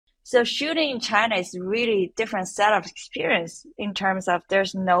So shooting in China is really different set of experience in terms of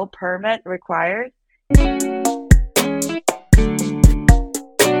there's no permit required.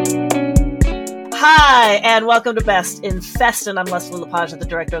 Hi, and welcome to Best in Fest, and I'm Leslie Lepage, the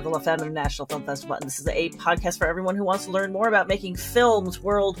director of the La Femme International Film Festival, and this is a podcast for everyone who wants to learn more about making films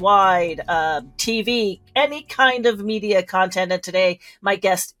worldwide, TV, any kind of media content, and today my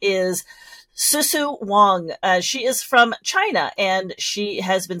guest is Susu Huang. She is from China, and she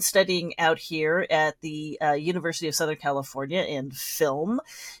has been studying out here at the University of Southern California in film.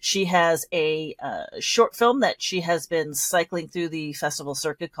 She has a short film that she has been cycling through the festival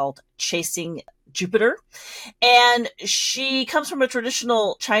circuit called Chasing Jupiter. And she comes from a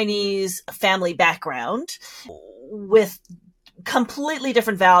traditional Chinese family background with completely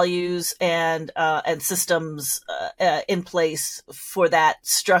different values and systems in place for that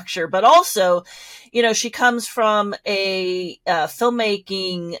structure. But also, she comes from a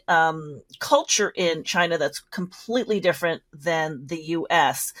filmmaking culture in China that's completely different than the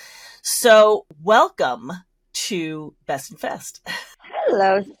U.S. So welcome to Best in Fest.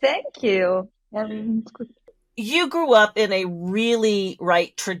 Hello, thank you. You grew up in a really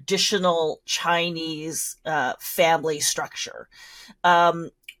traditional Chinese family structure.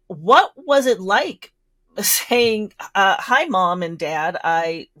 What was it like saying, "Hi, Mom and Dad,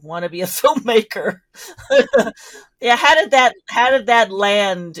 I want to be a filmmaker"? Yeah, how did that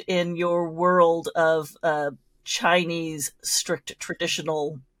land in your world of Chinese strict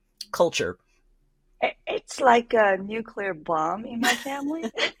traditional culture? It's like a nuclear bomb in my family.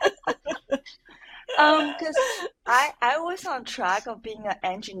 Because I was on track of being an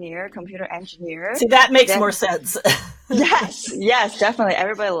engineer, computer engineer. See, that makes Then more sense. yes, definitely.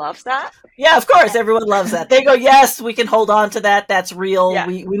 Everybody loves that. Yeah, of course, everyone loves that. They go, yes, we can hold on to that. That's real. Yeah,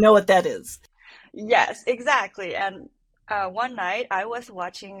 We know what that is. yes, exactly. And one night I was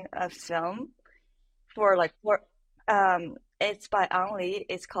watching a film it's by Ang Lee.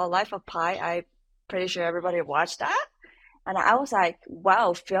 It's called Life of Pi. I'm pretty sure everybody watched that. And I was like,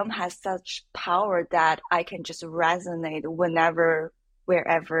 wow, film has such power that I can just resonate whenever,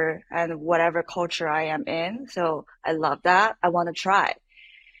 wherever, and whatever culture I am in. So I love that. I want to try.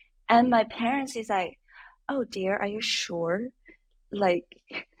 And my parents is like, oh dear, are you sure? Like,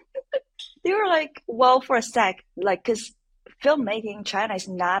 they were like, well, for a sec, like, because filmmaking in China is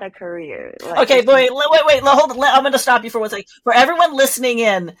not a career. Like, Okay, boy, wait, hold on. I'm going to stop you for one second. For everyone listening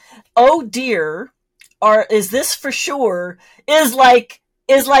in, oh dear, or is this for sure? Is like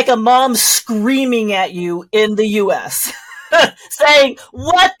a mom screaming at you in the U.S. saying,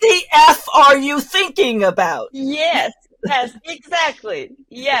 "What the f are you thinking about?" yes, yes, exactly.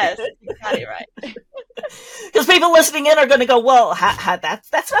 Yes, you got it right. Because people listening in are going to go, well,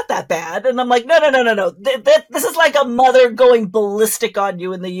 that's not that bad. And I'm like, no. This is like a mother going ballistic on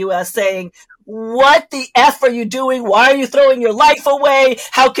you in the U.S. saying, what the F are you doing? Why are you throwing your life away?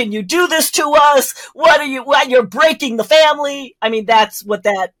 How can you do this to us? You're breaking the family. I mean, that's what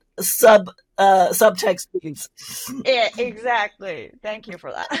that subtext means. Yeah, exactly. Thank you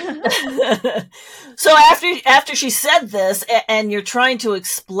for that. So after she said this, and you're trying to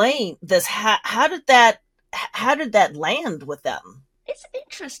explain this, how did that land with them? It's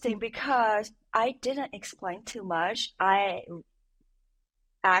interesting because I didn't explain too much. I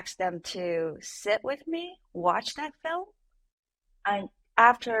asked them to sit with me, watch that film, and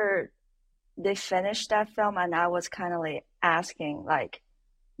after they finished that film, and I was kind of like asking, like,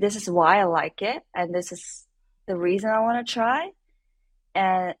 this is why I like it, and this is the reason I want to try.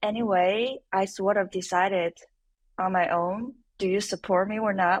 And anyway, I sort of decided on my own, do you support me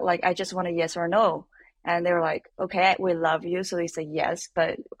or not? Like, I just want a yes or no. And they were like, okay, we love you. So they said yes,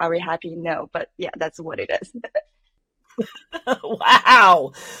 but are we happy? No. But yeah, that's what it is.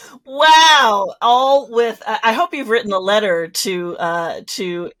 Wow. All with, I hope you've written a letter to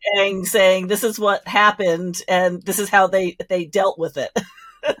Aang saying this is what happened and this is how they dealt with it.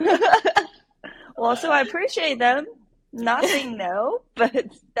 Well, so I appreciate them not saying no, but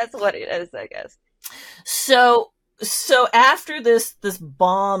that's what it is, I guess. So after this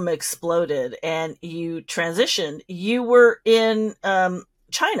bomb exploded and you transitioned, you were in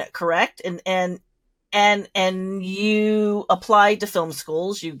China, correct? And you applied to film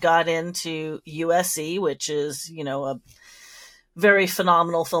schools. You got into USC, which is, a very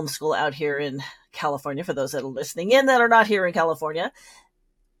phenomenal film school out here in California, for those that are listening in that are not here in California.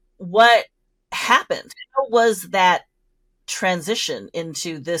 What happened? How was that transition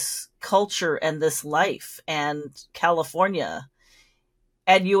into this culture and this life and California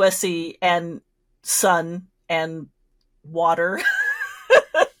and USC and sun and water?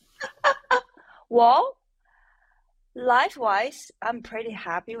 Well, Life-wise, I'm pretty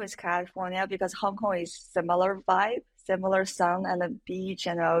happy with California because Hong Kong is similar vibe, similar sun and the beach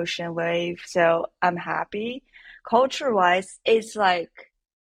and the ocean wave. So I'm happy. Culture-wise, it's like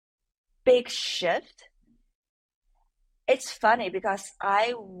big shift. It's funny because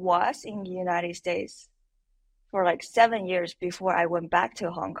I was in the United States for like 7 years before I went back to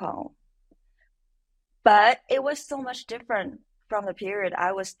Hong Kong. But it was so much different from the period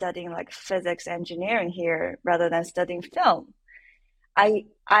I was studying like physics engineering here rather than studying film. I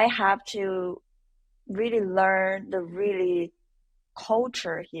have to really learn the really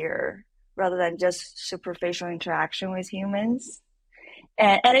culture here rather than just superficial interaction with humans.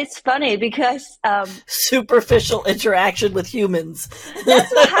 And it's funny because Superficial interaction with humans.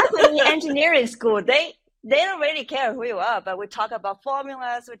 that's what happened in engineering school. They don't really care who you are, but we talk about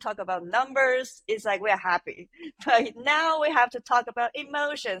formulas, we talk about numbers. It's like we're happy. But now we have to talk about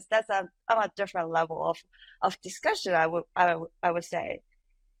emotions. That's on a different level of discussion. I would say.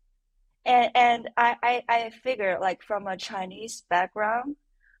 And I figure like from a Chinese background,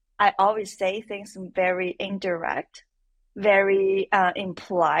 I always say things very indirect, very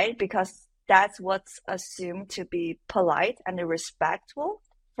implied because that's what's assumed to be polite and respectful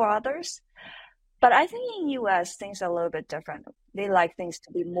for others. But I think in US things are a little bit different. They like things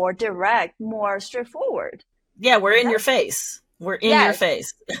to be more direct, more straightforward. Yeah, we're You in know? your face. We're in your Yes,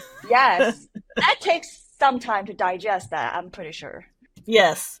 face. yes. That takes some time to digest that, I'm pretty sure.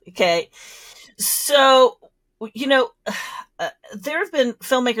 Yes. Okay. So, you know, there have been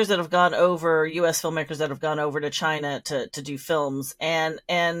filmmakers that have gone over, U.S. filmmakers that have gone over to China to do films, and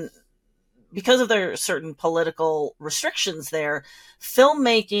because of their certain political restrictions there,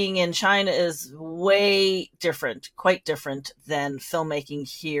 filmmaking in China is way different, quite different than filmmaking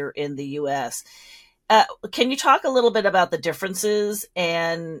here in the U.S. Can you talk a little bit about the differences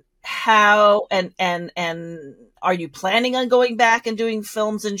and how and are you planning on going back and doing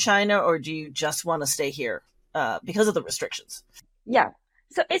films in China, or do you just want to stay here because of the restrictions? Yeah.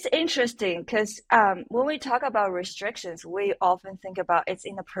 So it's interesting because when we talk about restrictions, we often think about it's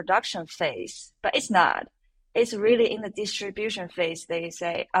in the production phase, but it's not. It's really in the distribution phase. They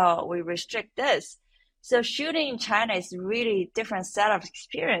say, oh, we restrict this. So shooting in China is really different set of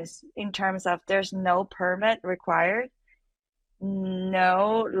experience in terms of there's no permit required,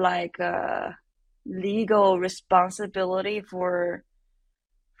 no like legal responsibility for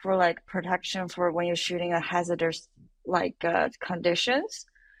like protection for when you're shooting a hazardous like conditions.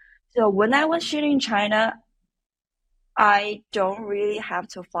 So when I was shooting in China, I don't really have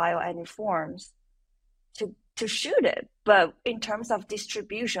to file any forms to shoot it. But in terms of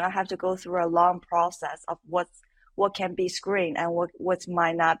distribution, I have to go through a long process of what can be screened and what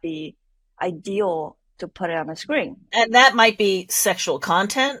might not be ideal to put it on the screen. And that might be sexual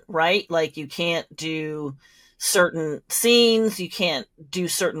content, right? Like you can't do certain scenes, you can't do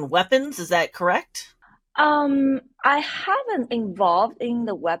certain weapons. Is that correct? I haven't involved in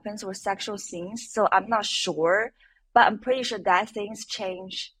the weapons or sexual scenes, so I'm not sure, but I'm pretty sure that things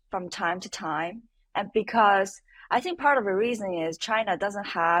change from time to time. And because I think part of the reason is China doesn't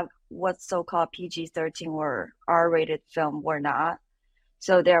have what's so-called PG-13 or R-rated film or not.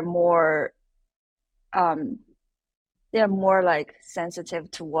 So um they're more like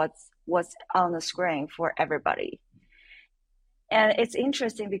sensitive to what's on the screen for everybody. And it's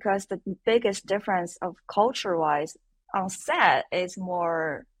interesting because the biggest difference of culture wise on set is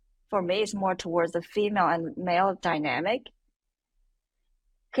more, for me, it's more towards the female and male dynamic.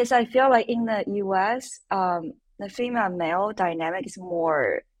 Because I feel like in the US, the female and male dynamic is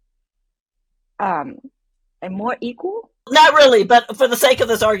more um and more equal. Not really, but for the sake of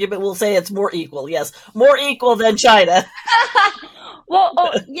this argument, we'll say it's more equal. Yes, more equal than China. Well,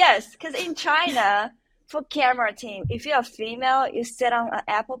 oh yes, because in China, for camera team, if you're a female, you sit on an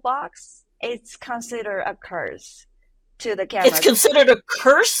apple box, it's considered a curse to the It's camera team. considered a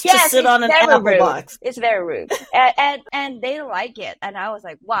curse to Yes, sit it's on an very apple rude. box. It's very rude. And they don't like it. And I was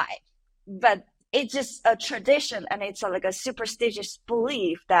like, why? But it's just a tradition and it's like a superstitious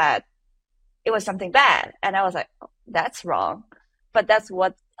belief that it was something bad. And I was like, oh, that's wrong. But that's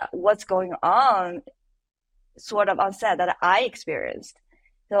what's going on sort of on set that I experienced.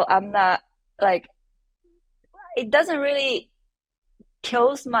 So I'm not like it doesn't really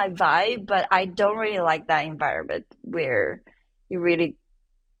kills my vibe, but I don't really like that environment where you really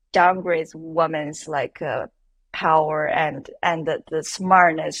downgrades women's like power and the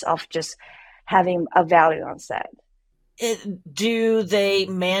smartness of just having a value on set. Do they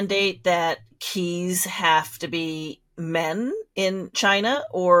mandate that keys have to be men in China,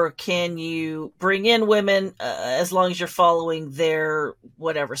 or can you bring in women as long as you're following their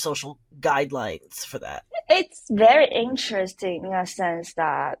whatever social guidelines for that? It's very interesting in a sense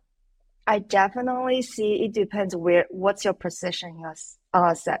that I definitely see it depends what's your position in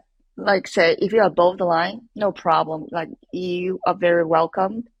a set. Like say if you're above the line, no problem. Like you are very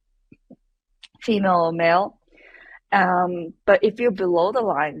welcome, female or male. But if you're below the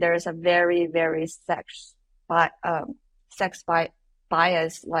line, there is a very, very bi sex bi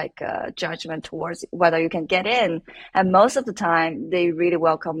bias like judgment towards whether you can get in. And most of the time, they really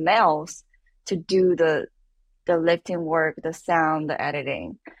welcome males to do the lifting work, the sound, the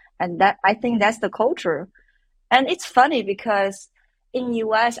editing, and that I think that's the culture. And it's funny because in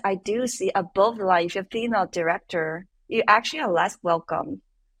US, I do see above the line, if you're a female director, you actually are less welcome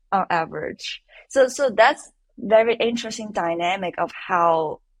on average. So that's very interesting dynamic of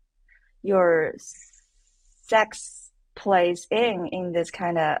how your sex plays in this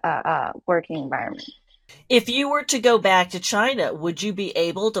kind of working environment. If you were to go back to China, would you be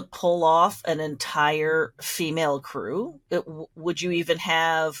able to pull off an entire female crew? Would you even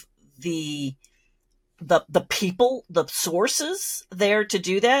have the the people, the sources there to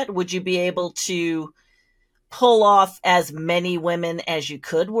do that? Would you be able to pull off as many women as you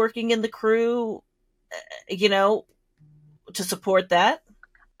could working in the crew, you know, to support that?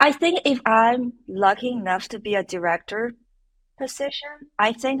 I think if I'm lucky enough to be a director position,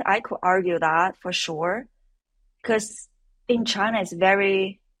 I think I could argue that for sure. Because in China, it's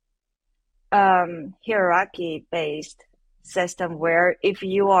very hierarchy based system where if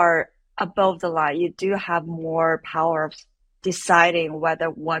you are above the line, you do have more power of deciding whether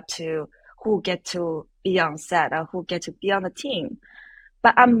what to who get to be on set or who get to be on the team.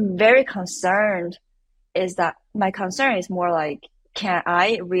 But I'm very concerned is that my concern is more like, can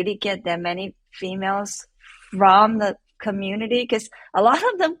I really get that many females from the community? Because a lot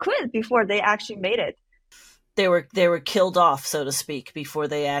of them quit before they actually made it. They were killed off, so to speak, before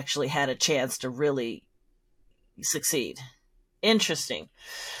they actually had a chance to really succeed. Interesting.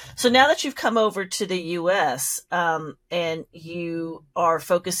 So now that you've come over to the U.S. And you are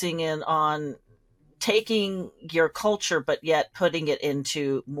focusing in on taking your culture, but yet putting it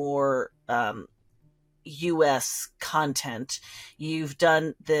into more U.S. content, you've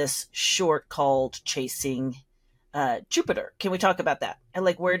done this short called Chasing Jupiter. Can we talk about that? And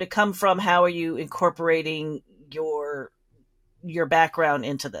like where did it come from? How are you incorporating your background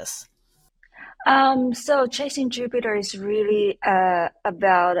into this? So Chasing Jupiter is really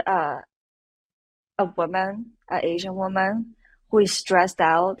about a woman, an Asian woman, who is stressed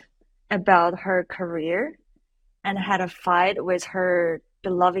out about her career and had a fight with her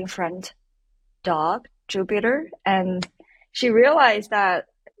beloved friend dog, Jupiter. And she realized that,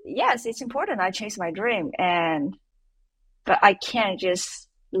 yes, it's important I chase my dream, and but I can't just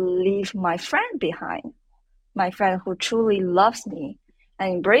leave my friend behind, my friend who truly loves me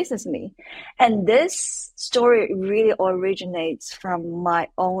and embraces me. And this story really originates from my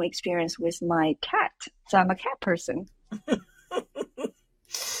own experience with my cat. So I'm a cat person.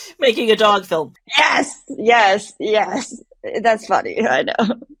 Making a dog film. Yes, yes, yes. That's funny, I know.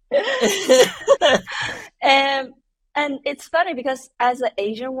 and and it's funny because as an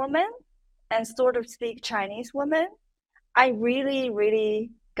Asian woman and sort of speak Chinese woman, I really,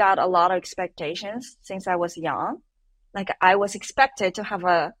 really got a lot of expectations since I was young. Like I was expected to have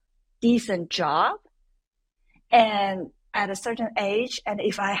a decent job and at a certain age, and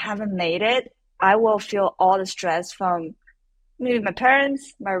if I haven't made it, I will feel all the stress from maybe my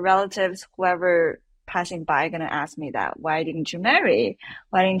parents, my relatives, whoever passing by gonna ask me that. Why didn't you marry?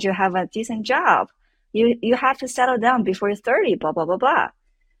 Why didn't you have a decent job? You have to settle down before you're 30, blah blah blah blah.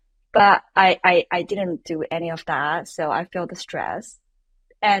 But I didn't do any of that, so I feel the stress.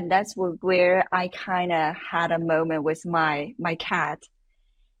 And that's where I kind of had a moment with my cat,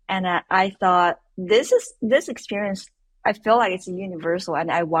 and I thought this experience. I feel like it's universal,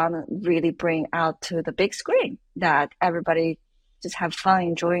 and I want to really bring out to the big screen that everybody just have fun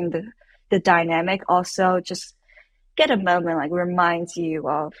enjoying the dynamic. Also, just get a moment like reminds you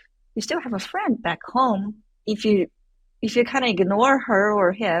of you still have a friend back home. If you kind of ignore her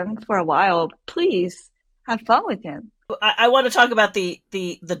or him for a while, please have fun with him. I want to talk about the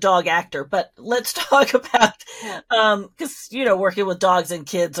dog actor, but let's talk about because working with dogs and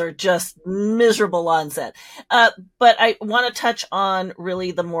kids are just miserable on set. But I want to touch on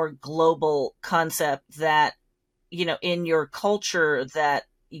really the more global concept that in your culture that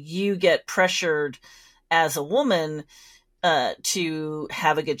you get pressured as a woman to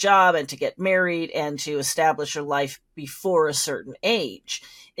have a good job and to get married and to establish your life before a certain age.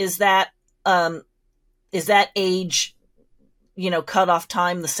 Is that is that age, cutoff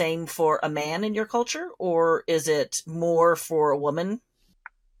time the same for a man in your culture, or is it more for a woman?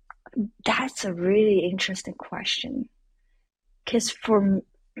 That's a really interesting question. Because for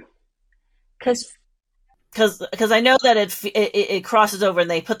because Because I know that it crosses over and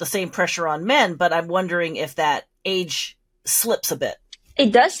they put the same pressure on men, but I'm wondering if that age slips a bit.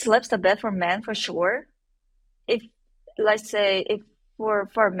 it does slips a bit for men for sure. If let's say if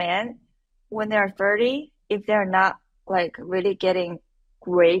for men when they're 30, if they're not like really getting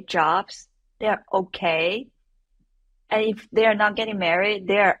great jobs, they're okay. And if they're not getting married,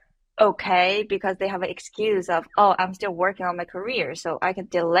 they're okay because they have an excuse of, oh, I'm still working on my career, so I can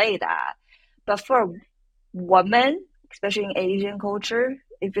delay that. But for women, especially in Asian culture,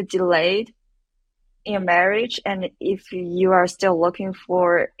 if you're delayed in your marriage and if you are still looking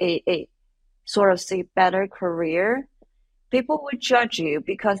for a sort of say better career, people would judge you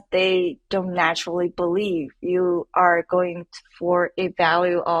because they don't naturally believe you are going for a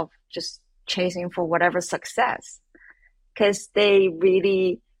value of just chasing for whatever success because they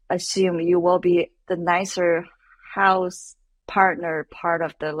really assume you will be the nicer house partner part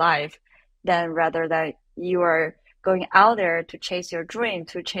of the life than rather than you are going out there to chase your dream,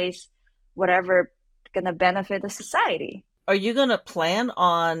 to chase whatever gonna benefit the society. Are you going to plan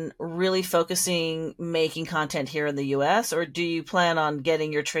on really focusing making content here in the US, or do you plan on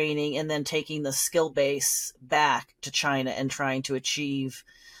getting your training and then taking the skill base back to China and trying to achieve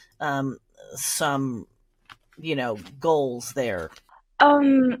some, goals there?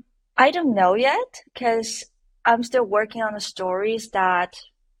 Um, I don't know yet because I'm still working on the stories that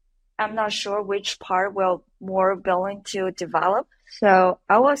I'm not sure which part will more willing to develop. So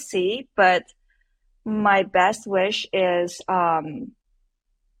I will see, but my best wish is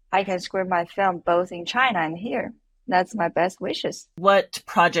I can script my film both in China and here. That's my best wishes. What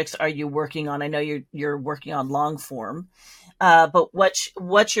projects are you working on? I know you're working on long form, but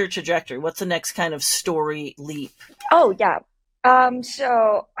what's your trajectory? What's the next kind of story leap? Oh yeah.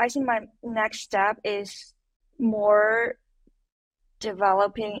 So I think my next step is more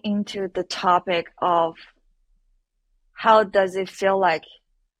developing into the topic of how does it feel like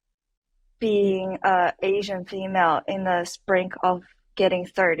being a Asian female in the spring of getting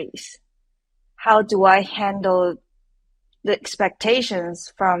 30s? How do I handle the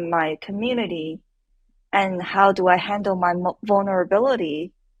expectations from my community? And how do I handle my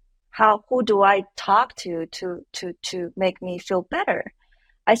vulnerability? Who do I talk to make me feel better?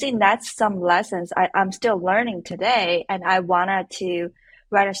 I think that's some lessons I'm still learning today, and I wanted to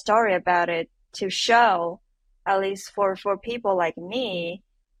write a story about it to show, at least for people like me,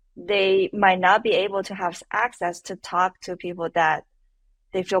 they might not be able to have access to talk to people that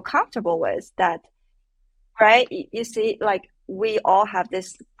they feel comfortable with. That right? You see, like we all have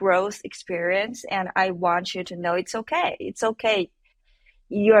this growth experience, and I want you to know it's okay. It's okay.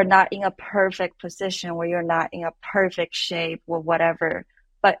 You're not in a perfect position where you're not in a perfect shape or whatever,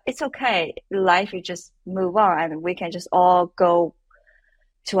 but it's okay. Life is just move on, and we can just all go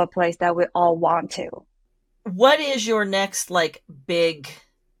to a place that we all want to. What is your next like big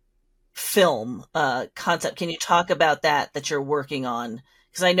film concept? Can you talk about that you're working on?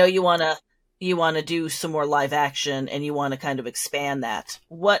 Because I know you want to do some more live action and you want to kind of expand that.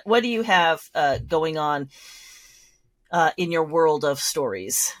 What do you have going on in your world of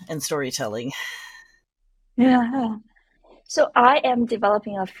stories and storytelling? Yeah. So I am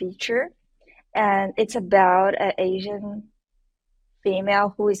developing a feature, and it's about an Asian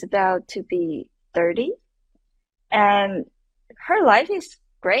female who is about to be 30, and her life is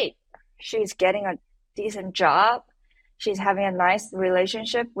great. She's getting a decent job. She's having a nice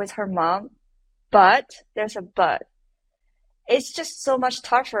relationship with her mom, but there's a but. It's just so much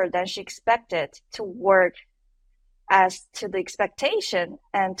tougher than she expected to work as to the expectation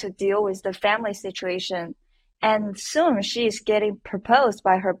and to deal with the family situation. And soon she is getting proposed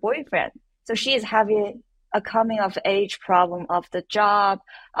by her boyfriend. So she is having a coming of age problem of the job,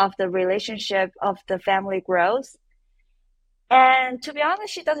 of the relationship, of the family growth. And to be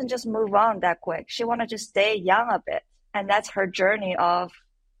honest, she doesn't just move on that quick. She want to just stay young a bit. And that's her journey of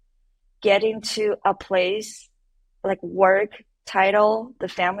getting to a place like work, title, the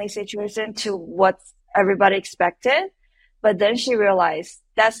family situation to what everybody expected. But then she realized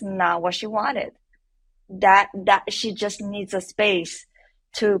that's not what she wanted. That she just needs a space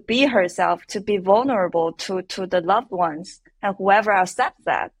to be herself, to be vulnerable to the loved ones and whoever accepts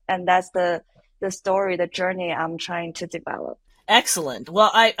that. And that's the story, the journey I'm trying to develop. Excellent.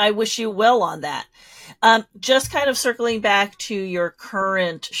 Well, I wish you well on that. Just kind of circling back to your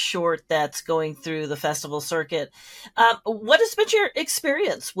current short that's going through the festival circuit, what has been your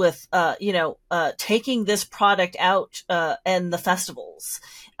experience with, taking this product out and the festivals?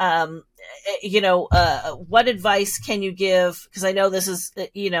 What advice can you give? Because I know this is,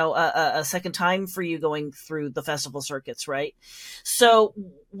 a second time for you going through the festival circuits, right? So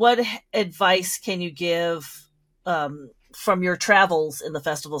what advice can you give from your travels in the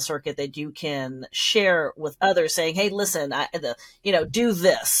festival circuit that you can share with others, saying, hey, listen, do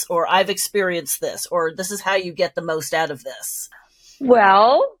this, or I've experienced this, or this is how you get the most out of this?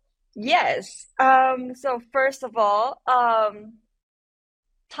 Well, yes. So first of all,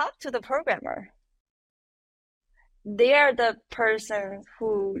 talk to the programmer. They are the person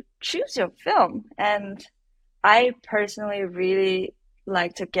who choose your film, and I personally really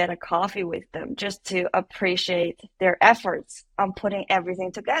like to get a coffee with them just to appreciate their efforts on putting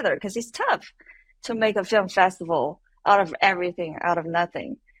everything together, because it's tough to make a film festival out of everything, out of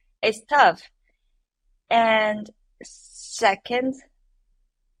nothing. It's tough. And second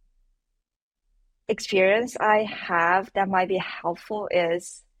experience I have that might be helpful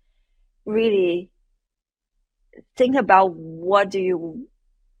is really think about what's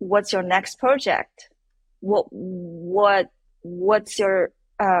your next project? What's your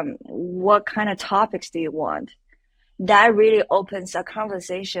what kind of topics do you want? That really opens a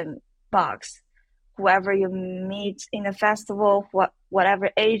conversation box. Whoever you meet in the festival,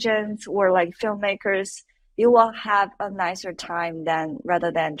 whatever agents or like filmmakers, you will have a nicer time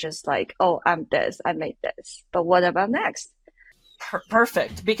rather than just like, oh, I made this, but what about next?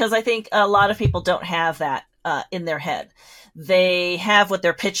 Perfect. Because I think a lot of people don't have that in their head. They have what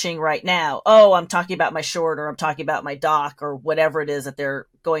they're pitching right now. Oh, I'm talking about my short, or I'm talking about my doc, or whatever it is that they're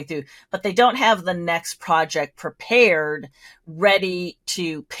going through, but they don't have the next project prepared, ready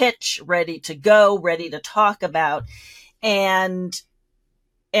to pitch, ready to go, ready to talk about. And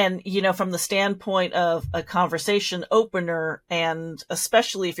from the standpoint of a conversation opener, and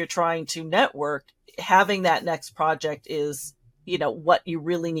especially if you're trying to network, having that next project is, what you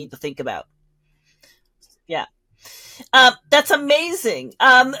really need to think about. Yeah. That's amazing.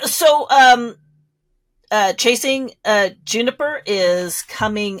 Chasing Juniper is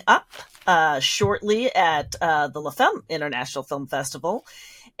coming up shortly at the La Femme International Film Festival.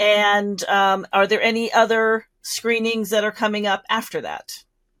 And are there any other screenings that are coming up after that?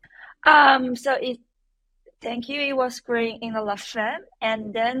 Thank you. It was screened in the La Femme,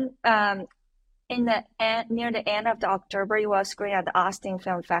 and then near the end of the October, it was screened at the Austin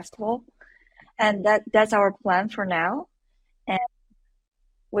Film Festival. And that's our plan for now. And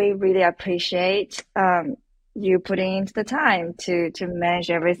we really appreciate you putting into the time to manage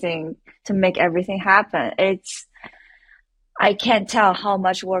everything, to make everything happen. I can't tell how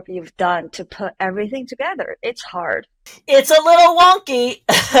much work you've done to put everything together. It's hard. It's a little wonky.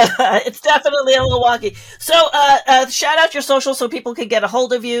 It's definitely a little wonky. So shout out your social so people can get a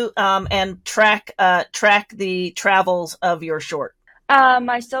hold of you and track the travels of your short.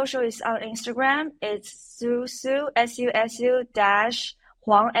 My social is on Instagram. It's Susu, SUSU dash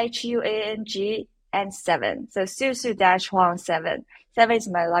Huang, HUANG, and 7. So Susu Huang 7. 7 is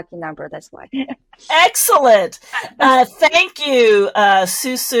my lucky number. That's why. Excellent. Thank you,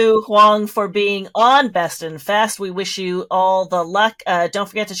 Susu Huang, for being on Best in Fest. We wish you all the luck. Don't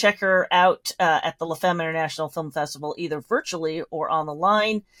forget to check her out at the La Femme International Film Festival, either virtually or on the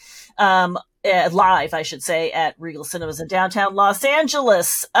line. Live, I should say, at Regal Cinemas in downtown Los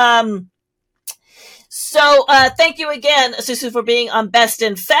Angeles. So thank you again, Susu, for being on Best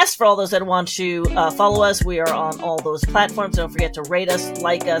in Fest. For all those that want to follow us, we are on all those platforms. Don't forget to rate us,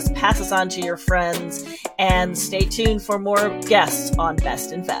 like us, pass us on to your friends, and stay tuned for more guests on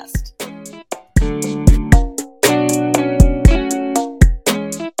Best in Fest.